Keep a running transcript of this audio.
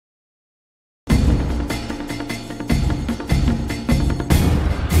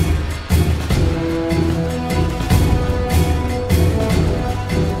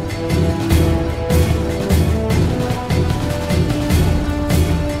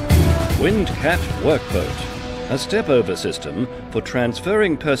Windcat Workboat, a step-over system for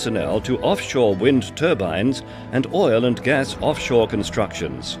transferring personnel to offshore wind turbines and oil and gas offshore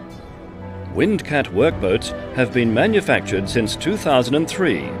constructions. Windcat Workboats have been manufactured since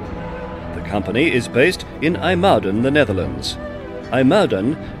 2003. The company is based in IJmuiden, the Netherlands.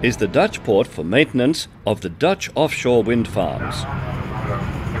 IJmuiden is the Dutch port for maintenance of the Dutch offshore wind farms.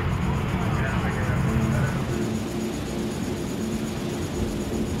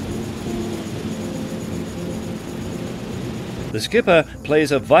 The skipper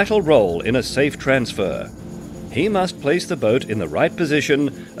plays a vital role in a safe transfer. He must place the boat in the right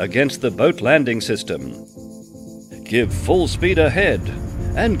position against the boat landing system, give full speed ahead,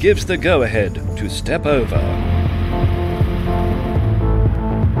 and gives the go-ahead to step over.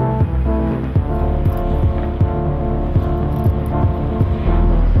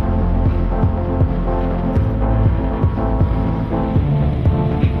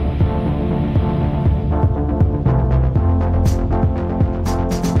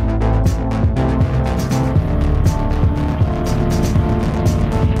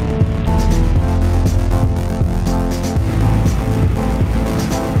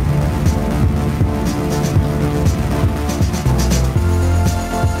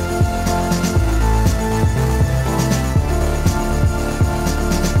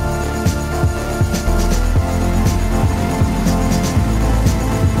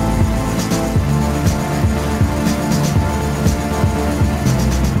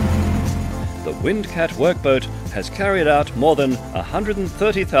 Windcat Workboat has carried out more than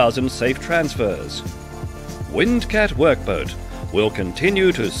 130,000 safe transfers. Windcat Workboat will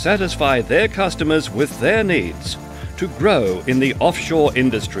continue to satisfy their customers with their needs to grow in the offshore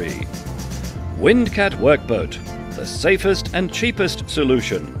industry. Windcat Workboat, the safest and cheapest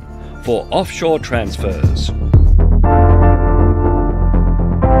solution for offshore transfers.